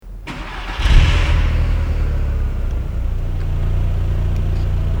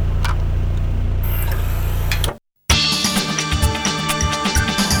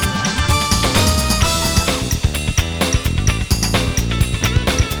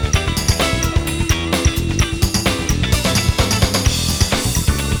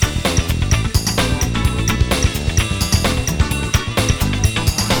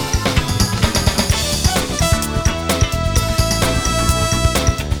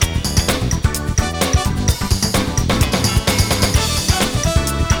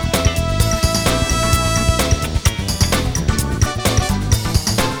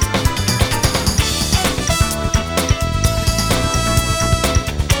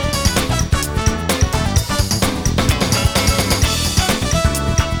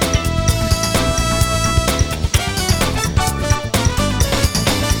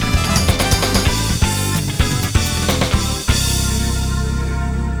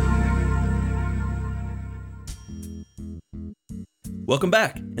Welcome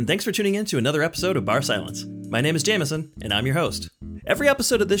back, and thanks for tuning in to another episode of Bar Silence. My name is Jamison, and I'm your host. Every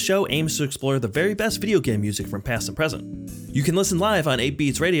episode of this show aims to explore the very best video game music from past and present. You can listen live on 8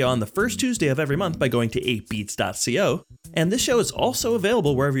 Beats Radio on the first Tuesday of every month by going to 8beats.co, and this show is also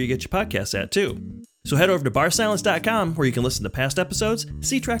available wherever you get your podcasts at, too. So head over to barsilence.com where you can listen to past episodes,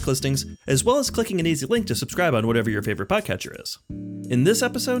 see track listings, as well as clicking an easy link to subscribe on whatever your favorite podcatcher is. In this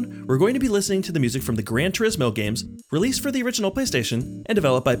episode, we're going to be listening to the music from the Gran Turismo games released for the original PlayStation and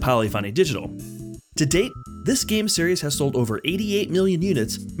developed by Polyphony Digital. To date, this game series has sold over 88 million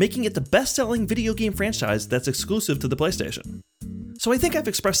units, making it the best-selling video game franchise that's exclusive to the PlayStation. So I think I've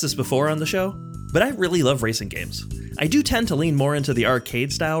expressed this before on the show, but I really love racing games. I do tend to lean more into the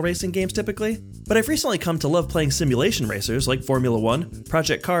arcade-style racing games typically, but I've recently come to love playing simulation racers like Formula 1,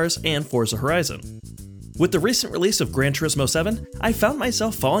 Project Cars, and Forza Horizon. With the recent release of Gran Turismo 7, I found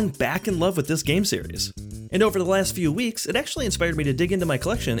myself falling back in love with this game series. And over the last few weeks, it actually inspired me to dig into my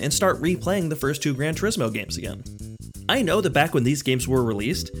collection and start replaying the first two Gran Turismo games again. I know that back when these games were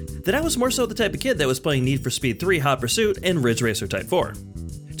released, that I was more so the type of kid that was playing Need for Speed 3 Hot Pursuit and Ridge Racer Type 4.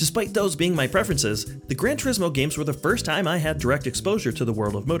 Despite those being my preferences, the Gran Turismo games were the first time I had direct exposure to the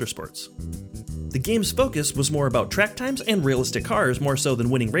world of motorsports. The game's focus was more about track times and realistic cars more so than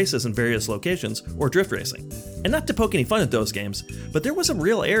winning races in various locations or drift racing. And not to poke any fun at those games, but there was a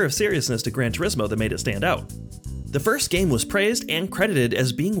real air of seriousness to Gran Turismo that made it stand out. The first game was praised and credited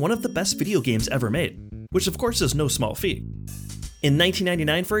as being one of the best video games ever made, which of course is no small feat. In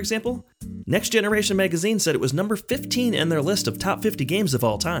 1999, for example, Next Generation magazine said it was number 15 in their list of top 50 games of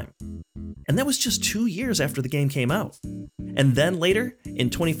all time. And that was just 2 years after the game came out. And then later, in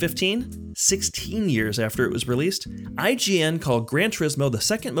 2015, 16 years after it was released, IGN called Gran Turismo the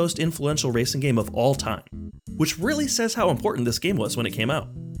second most influential racing game of all time, which really says how important this game was when it came out.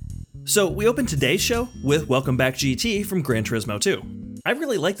 So we open today's show with Welcome Back GT from Gran Turismo 2. I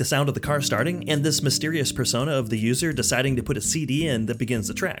really like the sound of the car starting and this mysterious persona of the user deciding to put a CD in that begins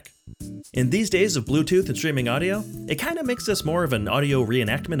the track. In these days of Bluetooth and streaming audio, it kinda makes this more of an audio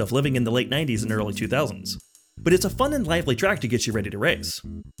reenactment of living in the late 90s and early 2000s. But it's a fun and lively track to get you ready to race.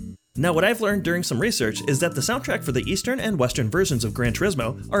 Now what I've learned during some research is that the soundtrack for the Eastern and Western versions of Gran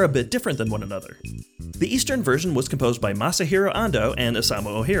Turismo are a bit different than one another. The Eastern version was composed by Masahiro Ando and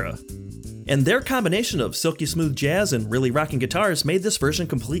Isamu Ohira. And their combination of silky smooth jazz and really rocking guitars made this version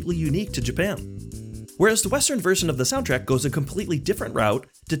completely unique to Japan. Whereas the Western version of the soundtrack goes a completely different route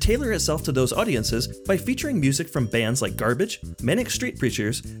to tailor itself to those audiences by featuring music from bands like Garbage, Manic Street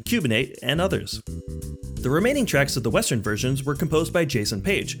Preachers, Cubinate, and others. The remaining tracks of the Western versions were composed by Jason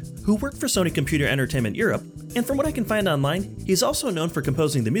Page, who worked for Sony Computer Entertainment Europe, and from what I can find online, he's also known for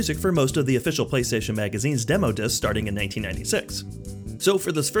composing the music for most of the official PlayStation magazine's demo discs starting in 1996. So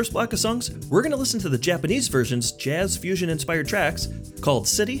for this first block of songs, we're going to listen to the Japanese version's jazz fusion-inspired tracks called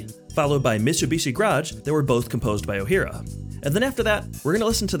City, followed by Mitsubishi Garage that were both composed by Ohira. And then after that, we're going to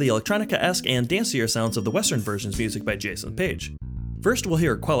listen to the electronica-esque and dancier sounds of the Western version's music by Jason Page. First, we'll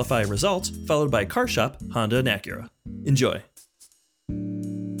hear Qualify Results, followed by Car Shop, Honda, and Acura. Enjoy.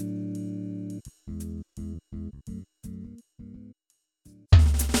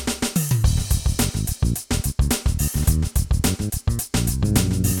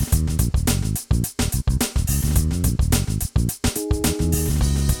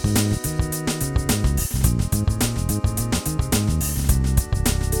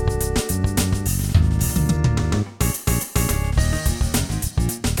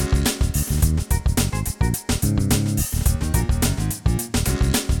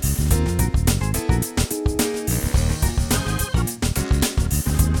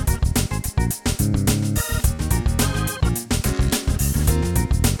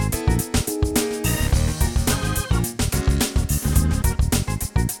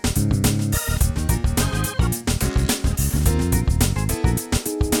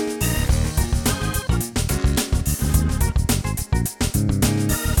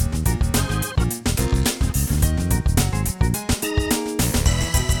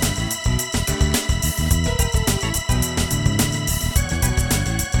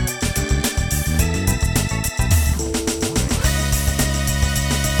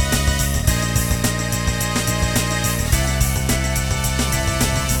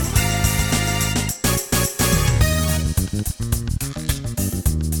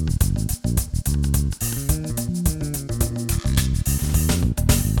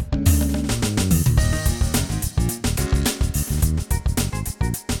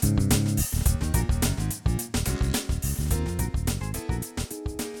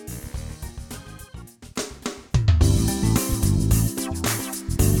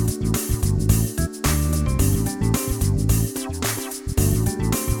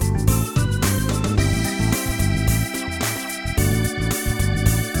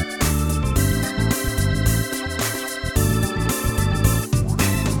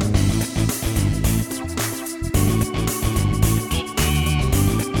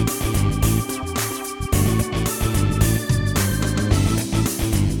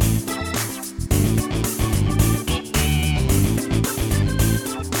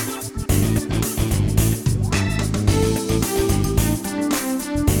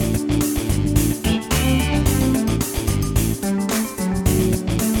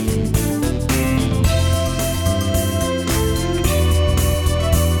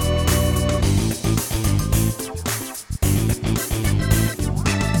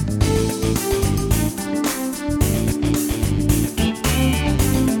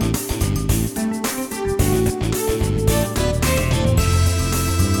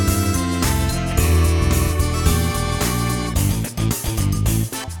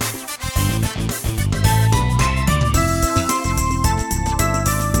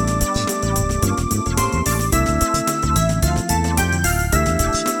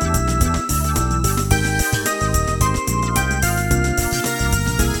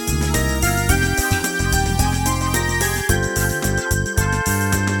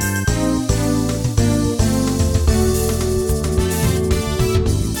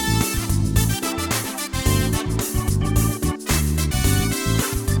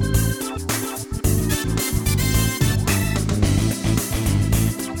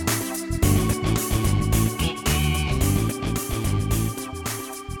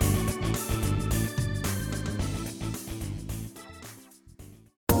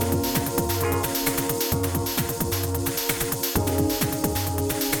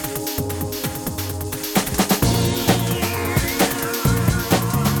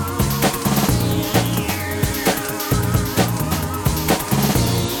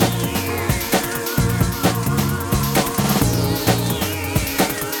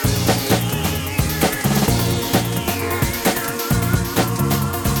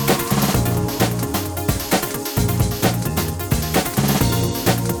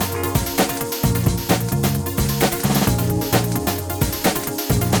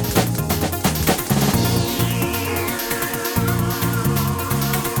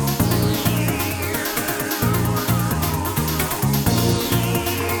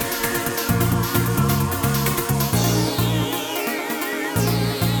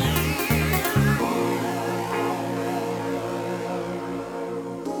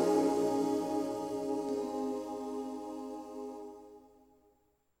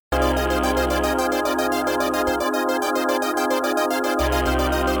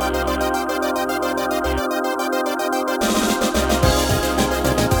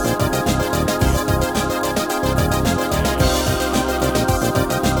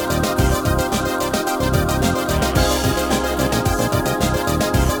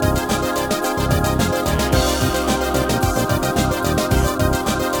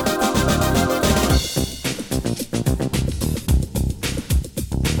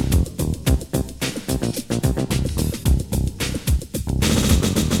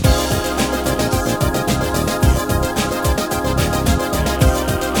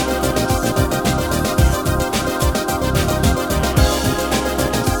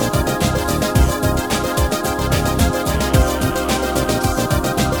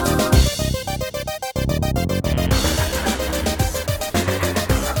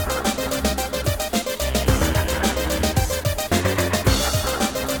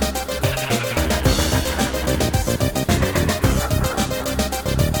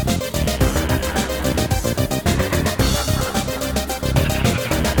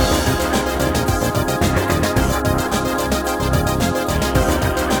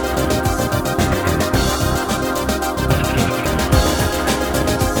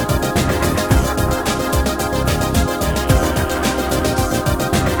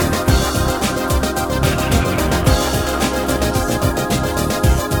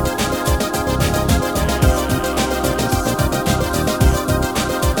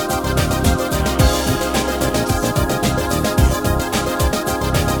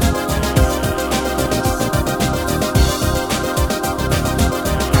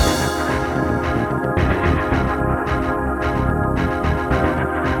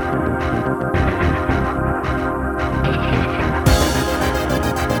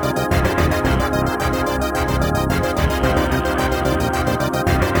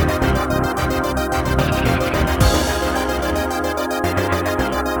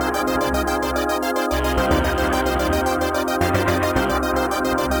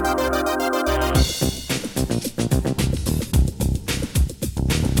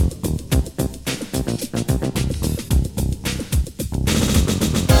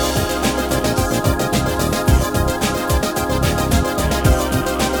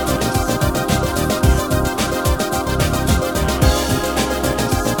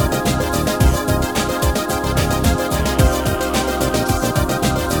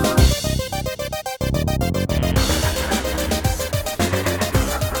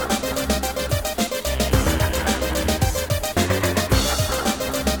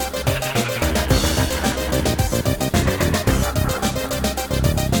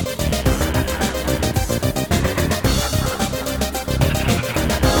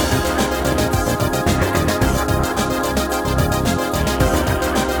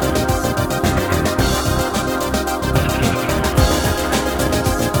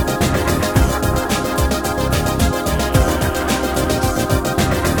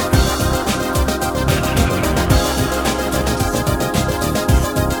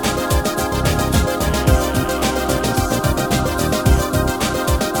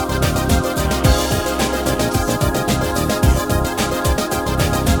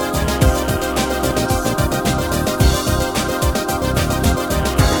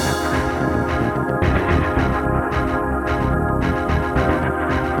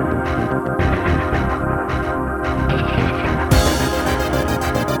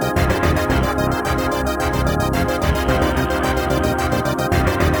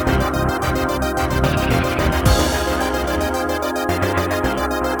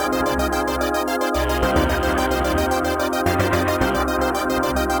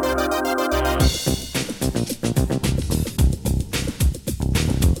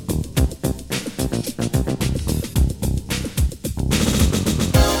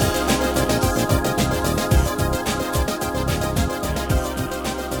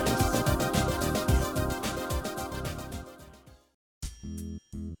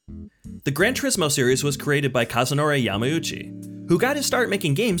 The Gran Turismo series was created by Kazunori Yamauchi, who got his start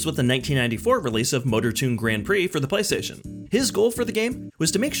making games with the 1994 release of Motor Tune Grand Prix for the PlayStation. His goal for the game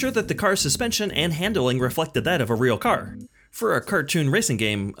was to make sure that the car's suspension and handling reflected that of a real car, for a cartoon racing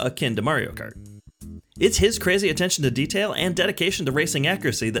game akin to Mario Kart. It's his crazy attention to detail and dedication to racing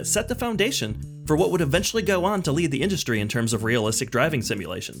accuracy that set the foundation for what would eventually go on to lead the industry in terms of realistic driving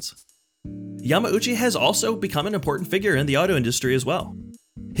simulations. Yamauchi has also become an important figure in the auto industry as well.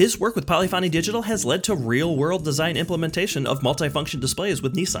 His work with Polyphony Digital has led to real-world design implementation of multifunction displays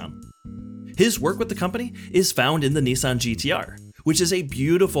with Nissan. His work with the company is found in the Nissan GTR, which is a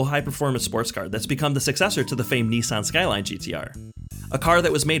beautiful high-performance sports car that's become the successor to the famed Nissan Skyline GTR, a car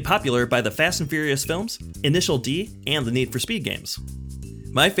that was made popular by the Fast and Furious films, Initial D, and the Need for Speed games.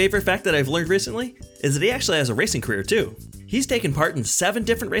 My favorite fact that I've learned recently is that he actually has a racing career too. He's taken part in 7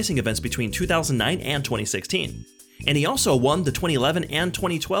 different racing events between 2009 and 2016. And he also won the 2011 and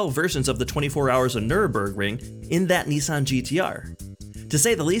 2012 versions of the 24 Hours of Nürburgring in that Nissan GTR. To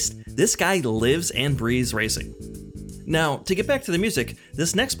say the least, this guy lives and breathes racing. Now, to get back to the music,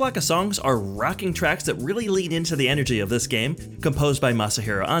 this next block of songs are rocking tracks that really lean into the energy of this game, composed by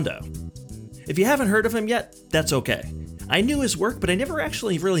Masahiro Ando. If you haven't heard of him yet, that's okay. I knew his work, but I never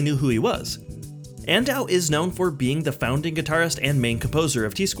actually really knew who he was. Ando is known for being the founding guitarist and main composer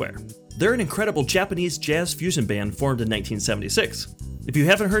of T-Square. They're an incredible Japanese jazz fusion band formed in 1976. If you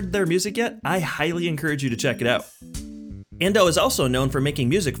haven't heard their music yet, I highly encourage you to check it out. Ando is also known for making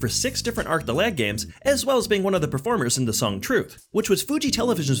music for 6 different Arc the Lag games, as well as being one of the performers in the song Truth, which was Fuji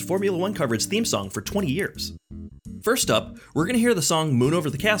Television's Formula One coverage theme song for 20 years. First up, we're going to hear the song Moon Over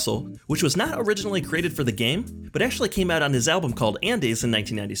the Castle, which was not originally created for the game, but actually came out on his album called Andes in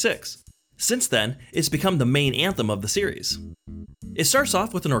 1996. Since then, it's become the main anthem of the series. It starts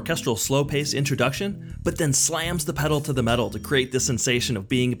off with an orchestral slow-paced introduction, but then slams the pedal to the metal to create this sensation of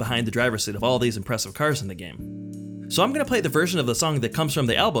being behind the driver's seat of all these impressive cars in the game. So I'm going to play the version of the song that comes from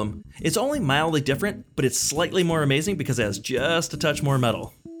the album. It's only mildly different, but it's slightly more amazing because it has just a touch more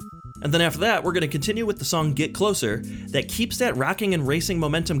metal. And then after that, we're going to continue with the song Get Closer that keeps that rocking and racing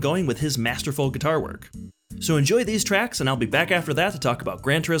momentum going with his masterful guitar work. So enjoy these tracks, and I'll be back after that to talk about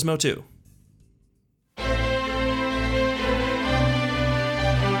Gran Turismo 2.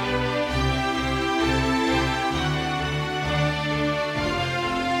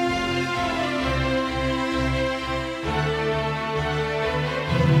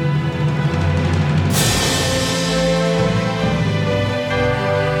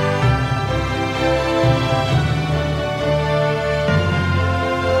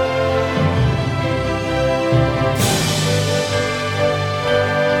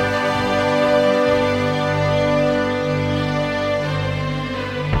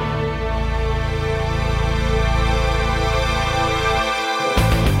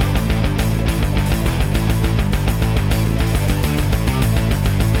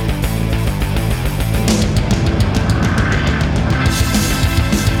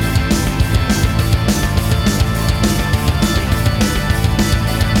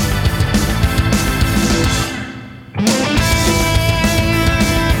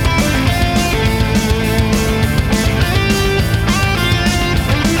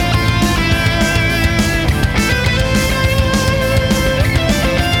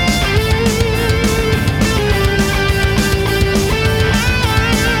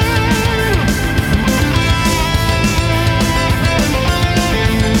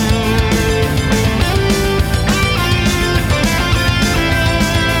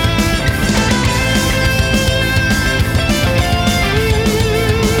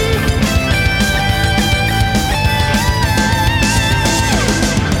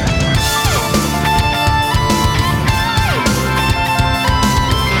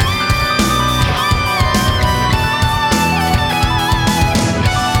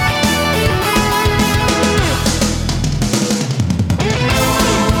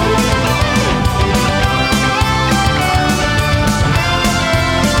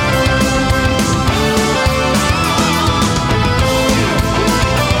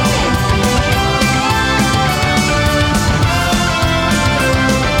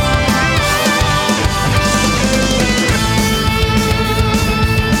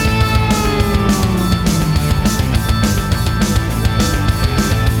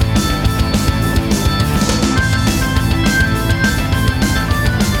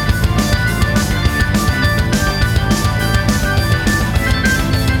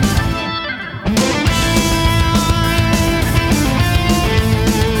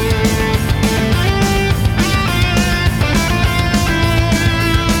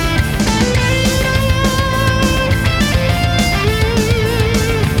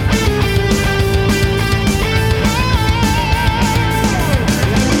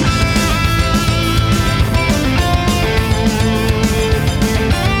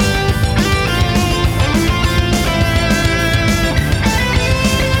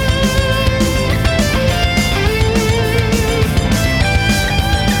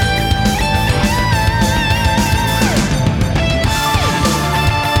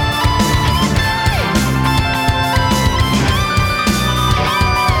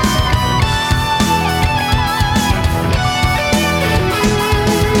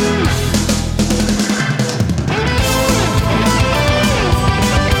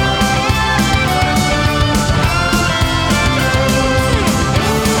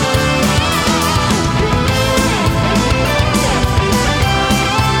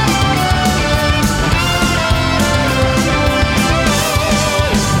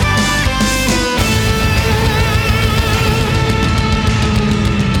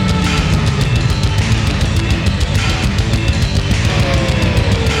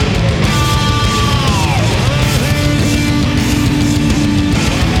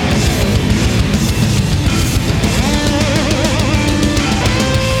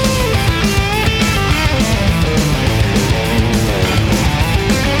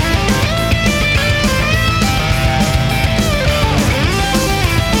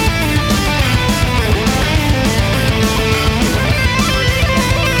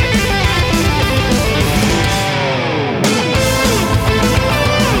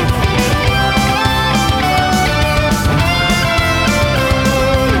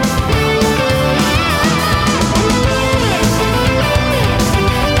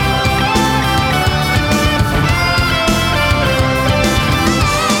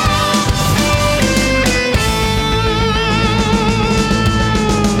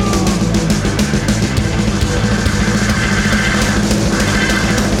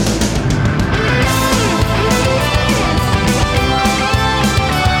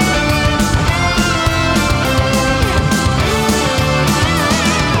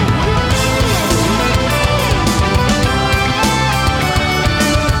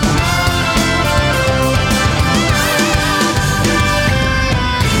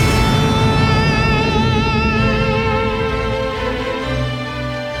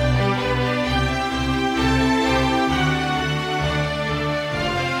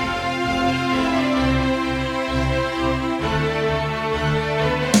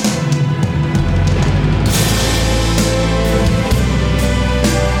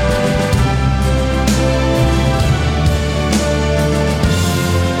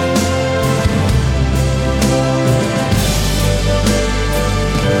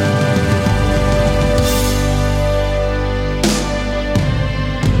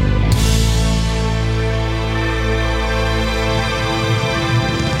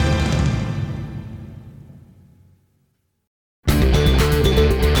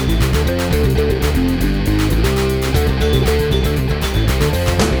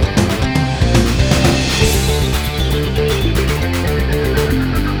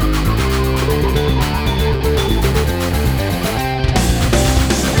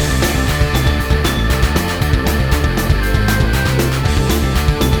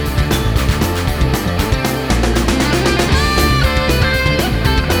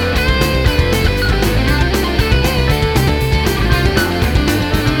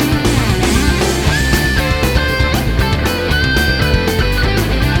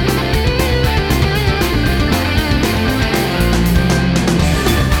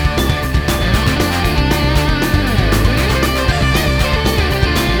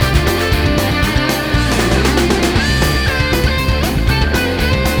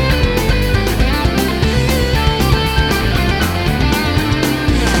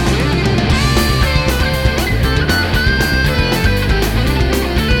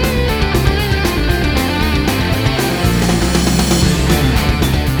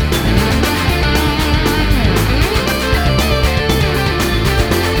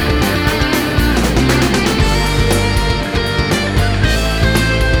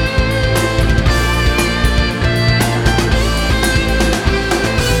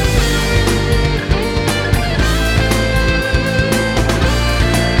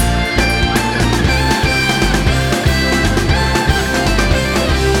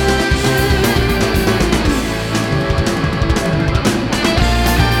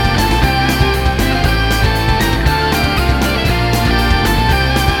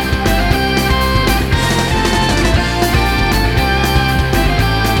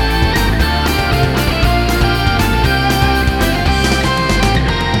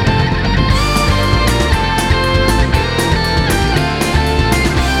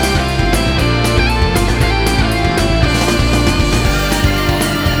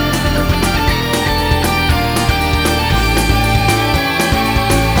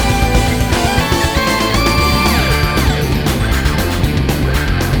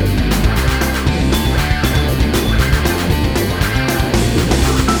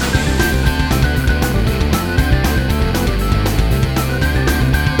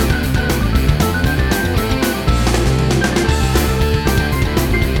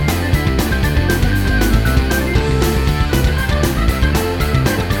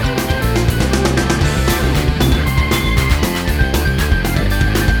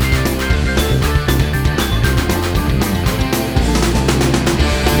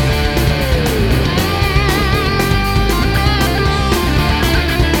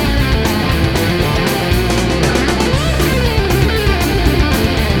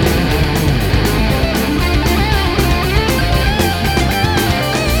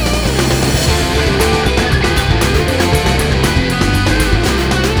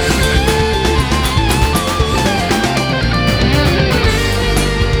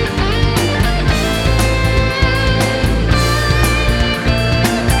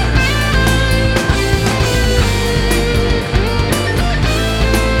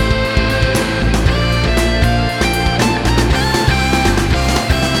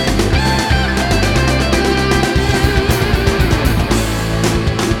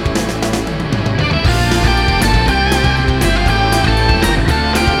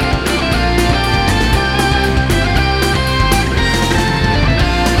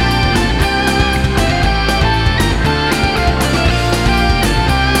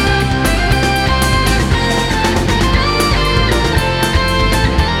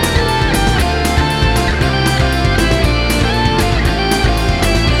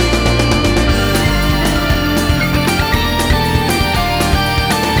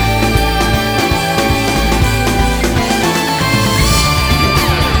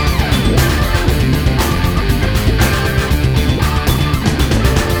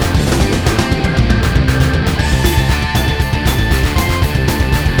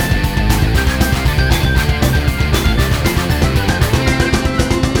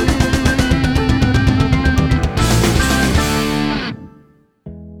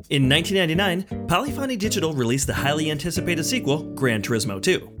 In 1999, Polyphony Digital released the highly anticipated sequel, Gran Turismo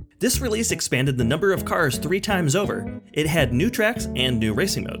 2. This release expanded the number of cars 3 times over. It had new tracks and new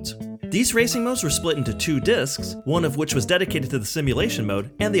racing modes. These racing modes were split into 2 discs, one of which was dedicated to the simulation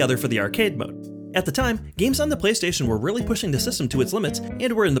mode and the other for the arcade mode. At the time, games on the PlayStation were really pushing the system to its limits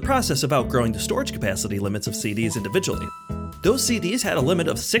and were in the process of outgrowing the storage capacity limits of CDs individually. Those CDs had a limit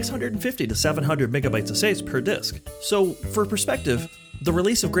of 650 to 700 megabytes of space per disc. So, for perspective, the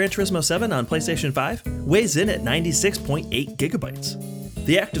release of Gran Turismo 7 on PlayStation 5 weighs in at 96.8 gigabytes.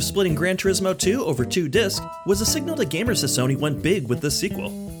 The act of splitting Gran Turismo 2 over 2 discs was a signal to gamers that Sony went big with this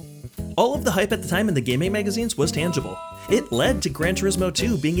sequel. All of the hype at the time in the gaming magazines was tangible. It led to Gran Turismo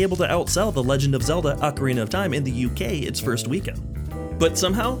 2 being able to outsell The Legend of Zelda Ocarina of Time in the UK its first weekend. But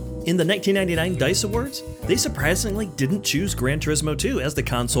somehow, in the 1999 DICE Awards, they surprisingly didn't choose Gran Turismo 2 as the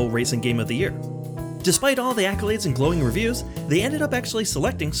console racing game of the year. Despite all the accolades and glowing reviews, they ended up actually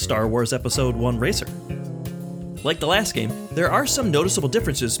selecting Star Wars Episode 1 Racer. Like the last game, there are some noticeable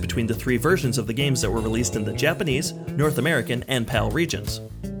differences between the 3 versions of the games that were released in the Japanese, North American, and PAL regions.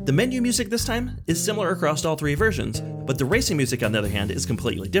 The menu music this time is similar across all 3 versions, but the racing music on the other hand is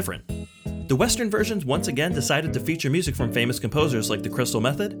completely different. The Western versions once again decided to feature music from famous composers like The Crystal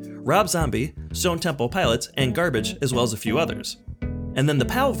Method, Rob Zombie, Stone Temple Pilots, and Garbage, as well as a few others. And then the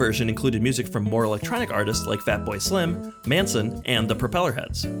PAL version included music from more electronic artists like Fatboy Slim, Manson, and the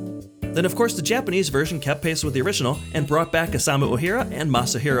Propellerheads. Then of course the Japanese version kept pace with the original and brought back Osamu Ohira and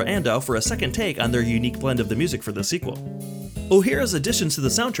Masahiro Ando for a second take on their unique blend of the music for the sequel. Ohira's additions to the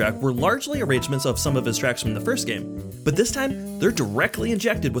soundtrack were largely arrangements of some of his tracks from the first game, but this time they're directly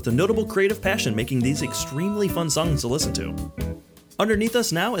injected with a notable creative passion, making these extremely fun songs to listen to. Underneath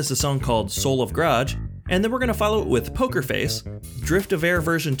us now is a song called Soul of Garage, and then we're going to follow it with Poker Face, Drift of Air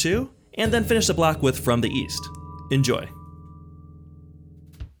version 2, and then finish the block with From the East. Enjoy.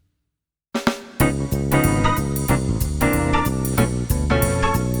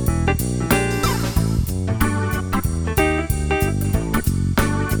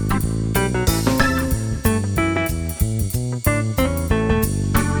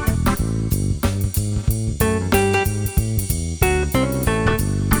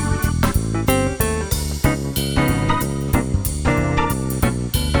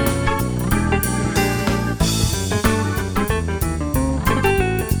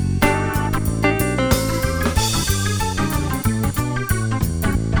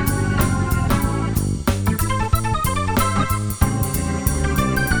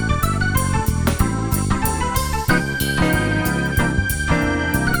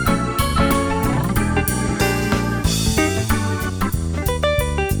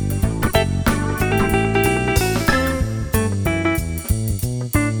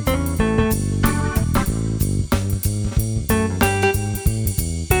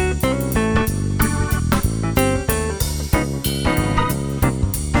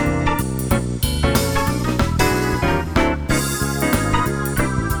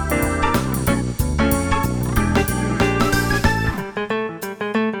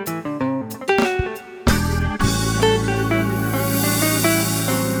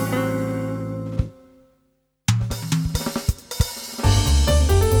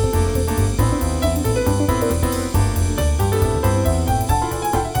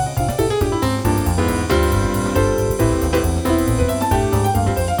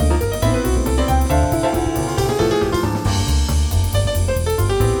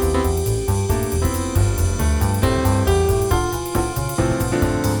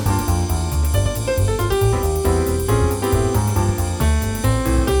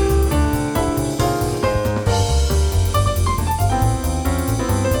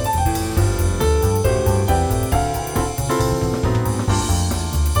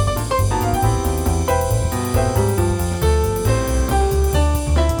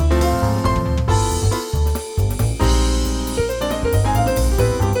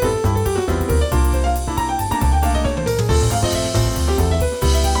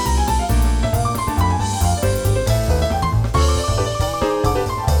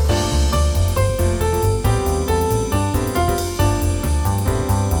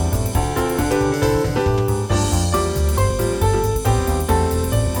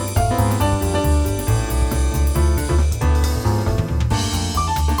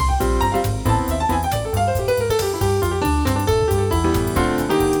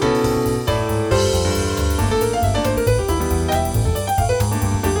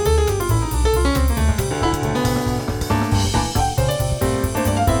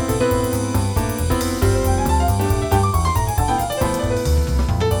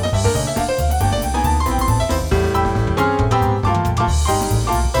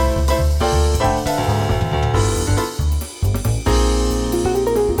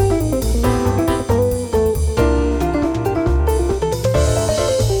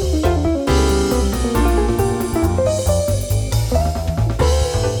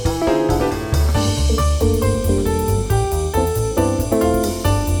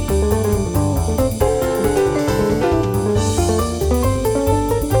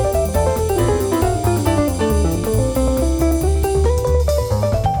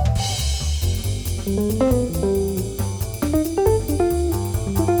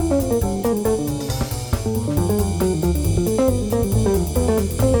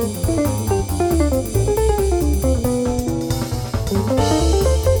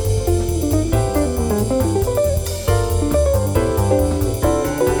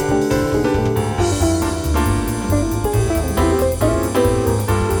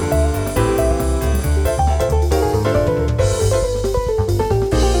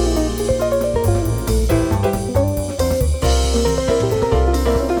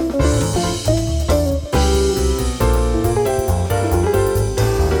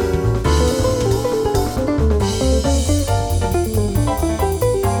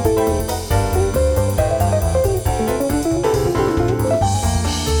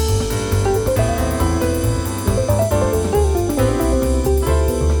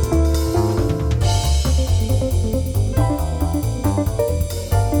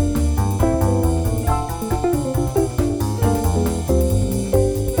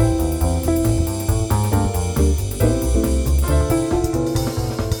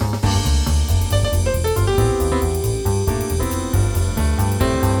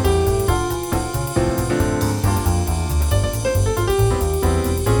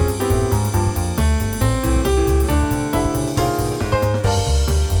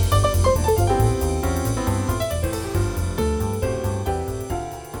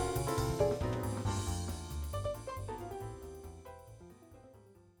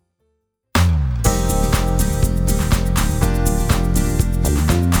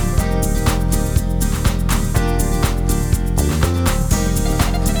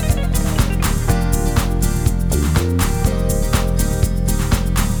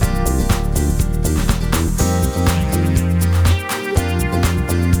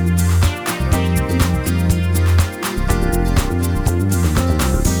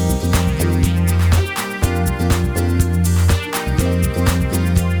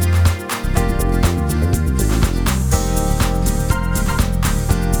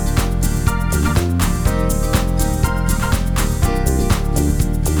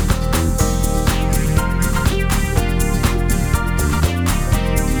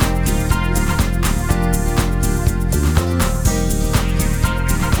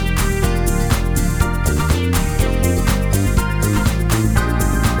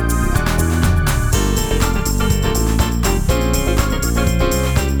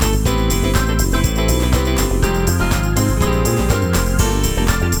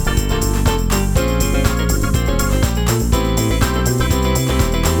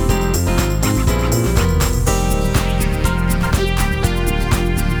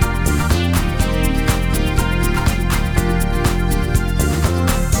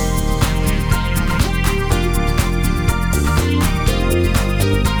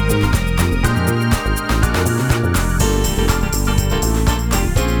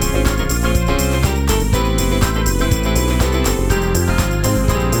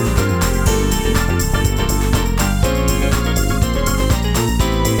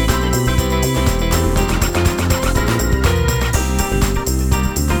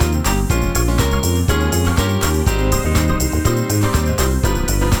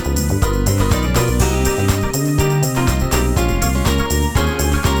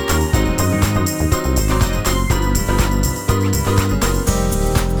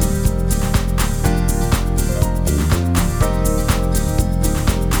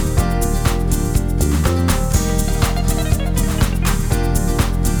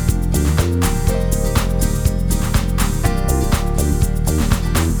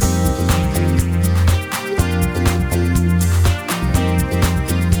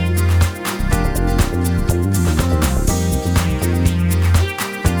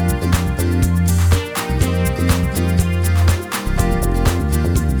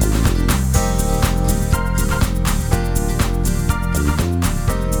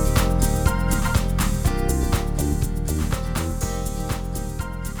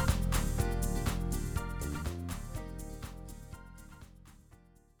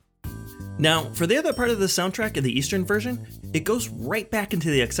 Now, for the other part of the soundtrack in the Eastern version, it goes right back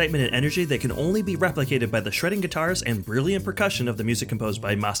into the excitement and energy that can only be replicated by the shredding guitars and brilliant percussion of the music composed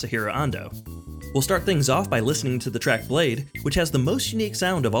by Masahiro Ando. We'll start things off by listening to the track Blade, which has the most unique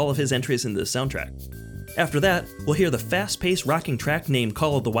sound of all of his entries in this soundtrack. After that, we'll hear the fast-paced rocking track named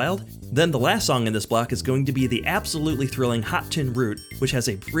Call of the Wild. Then the last song in this block is going to be the absolutely thrilling Hot Tin Root, which has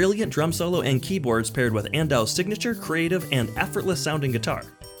a brilliant drum solo and keyboards paired with Ando's signature, creative, and effortless sounding guitar.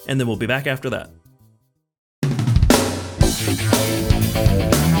 And then we'll be back after that.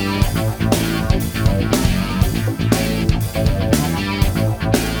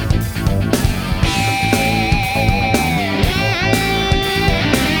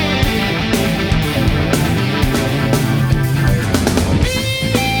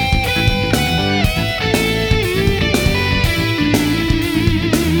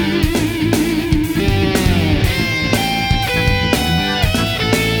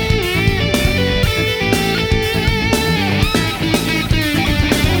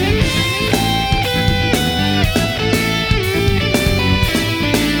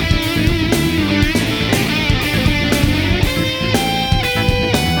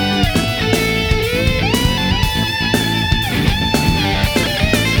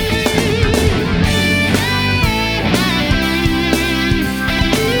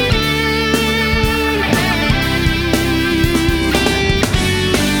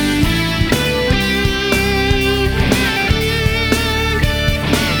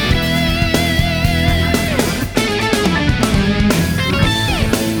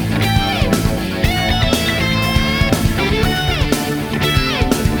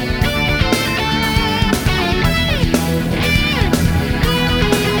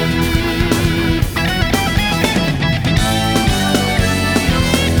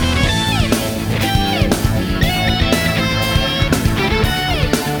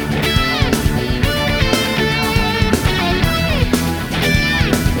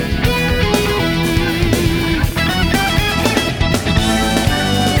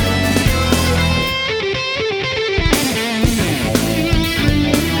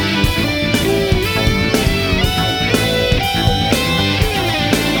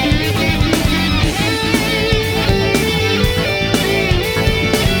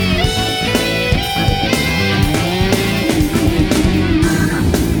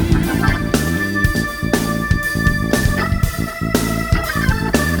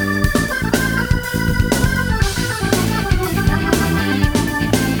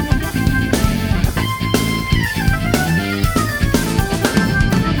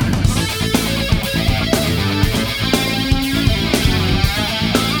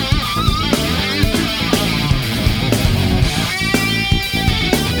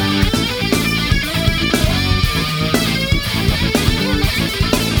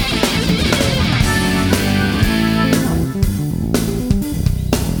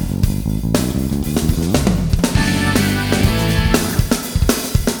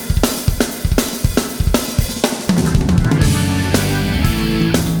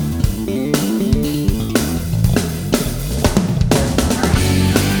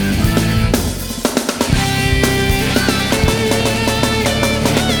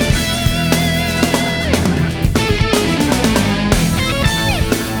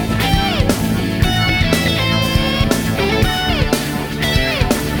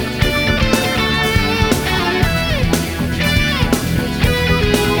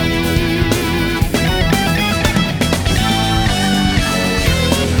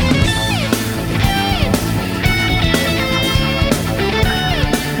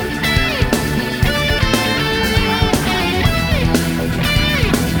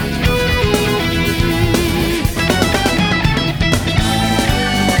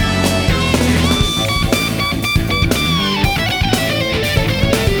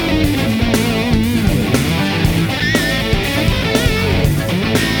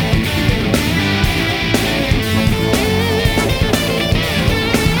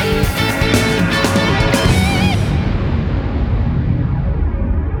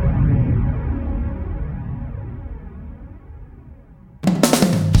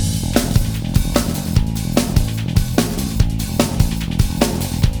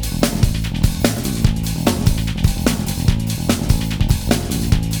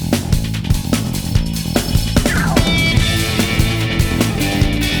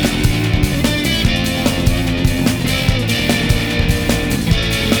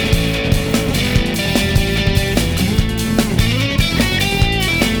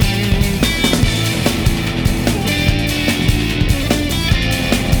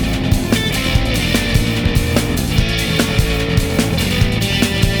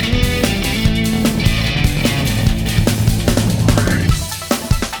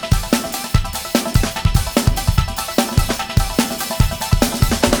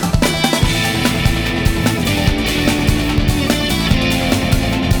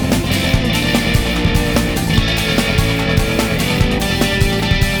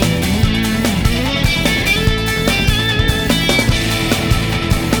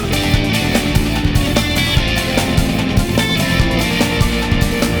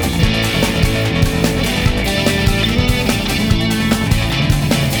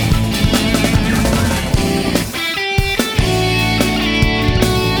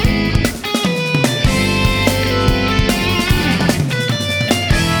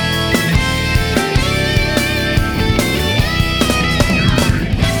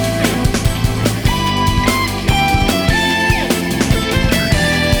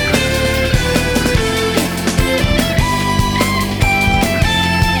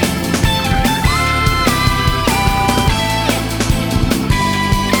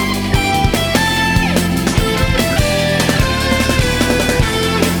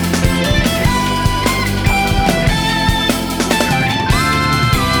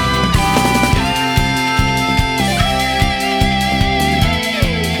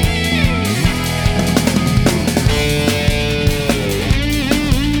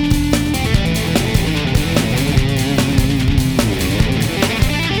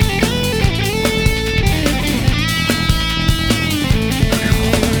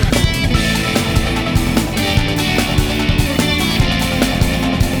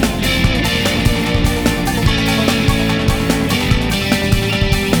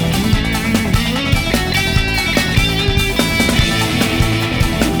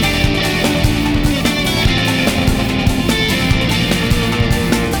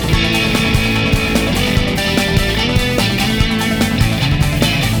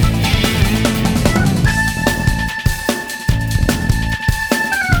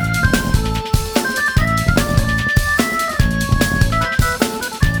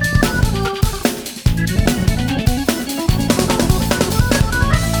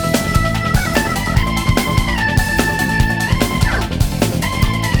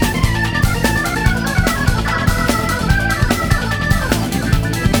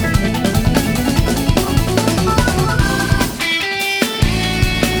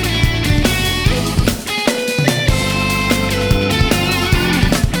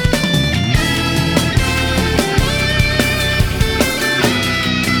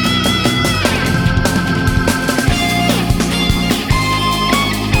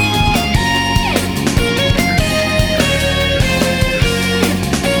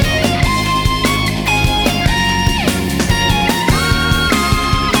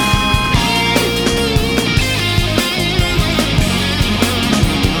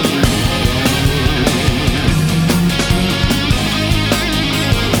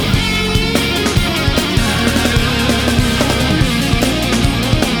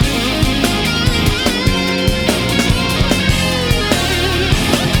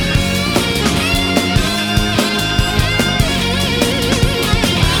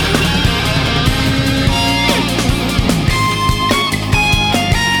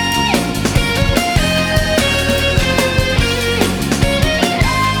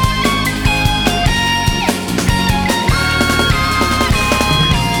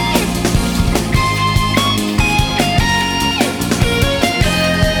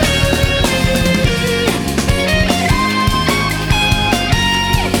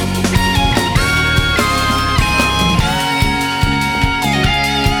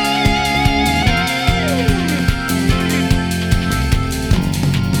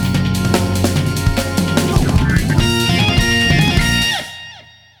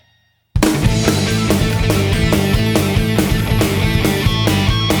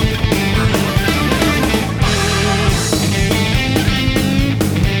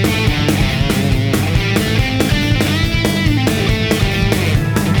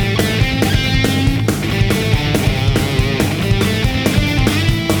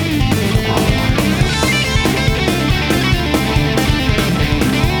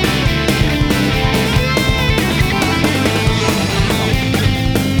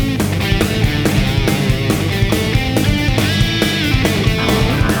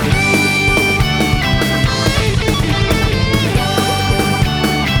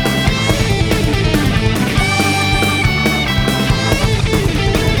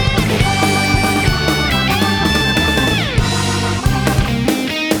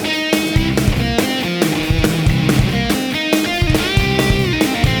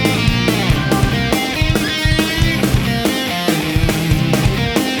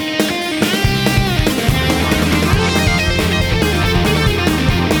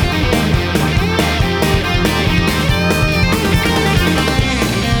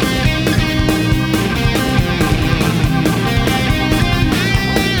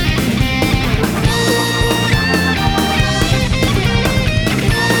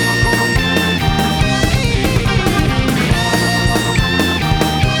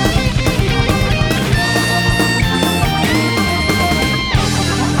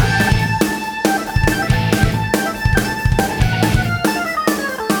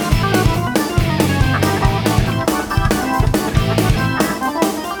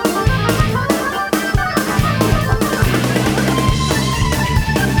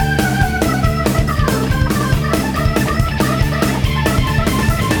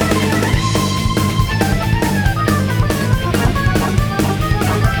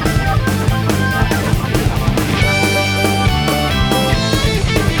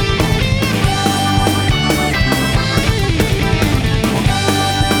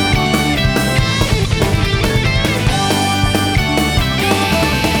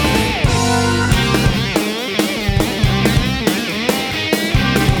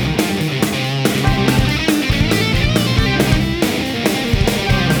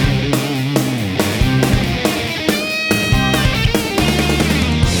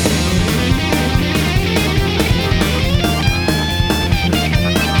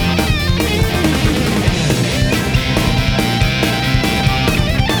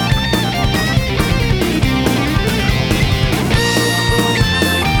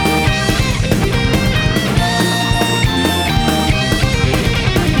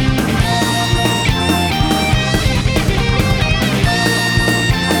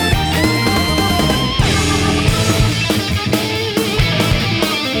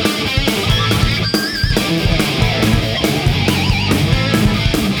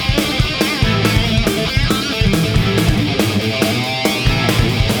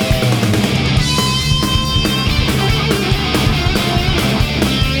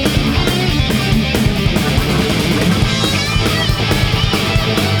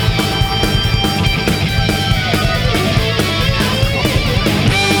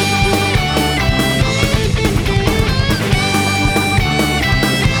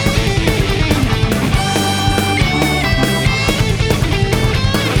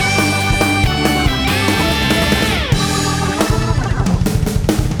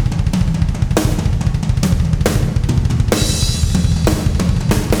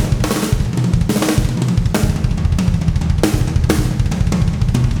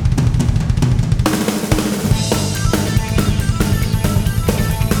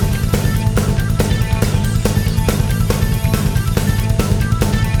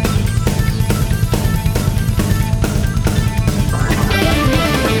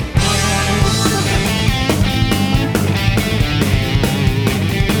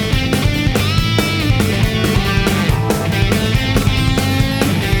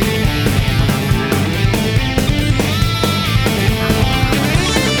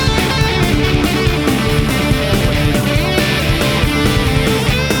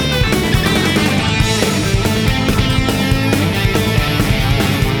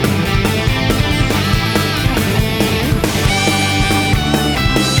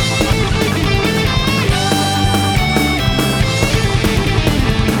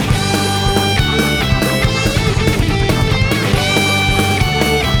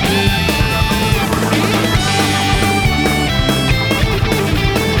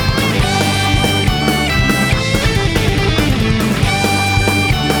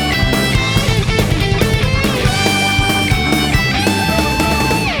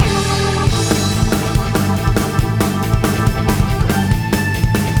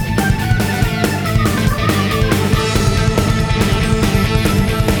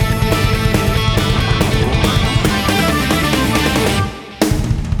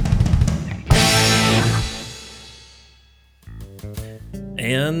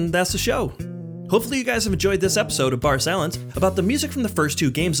 And that's the show. Hopefully you guys have enjoyed this episode of Bar Silence about the music from the first 2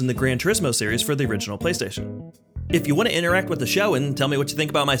 games in the Gran Turismo series for the original PlayStation. If you want to interact with the show and tell me what you think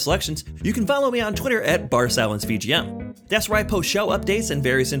about my selections, you can follow me on Twitter at BarSilenceVGM. That's where I post show updates and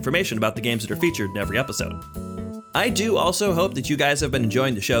various information about the games that are featured in every episode. I do also hope that you guys have been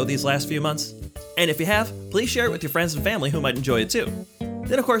enjoying the show these last few months. And if you have, please share it with your friends and family who might enjoy it too.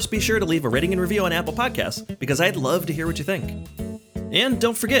 Then of course be sure to leave a rating and review on Apple Podcasts, because I'd love to hear what you think. And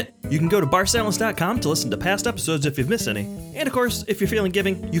don't forget, you can go to barsilence.com to listen to past episodes if you've missed any. And of course, if you're feeling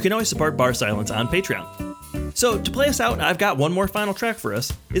giving, you can always support Bar Silence on Patreon. So to play us out, I've got one more final track for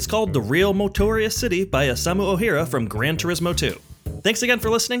us. It's called The Real Motorious City by Isamu Ohira from Gran Turismo 2. Thanks again for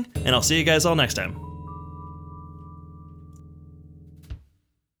listening, and I'll see you guys all next time.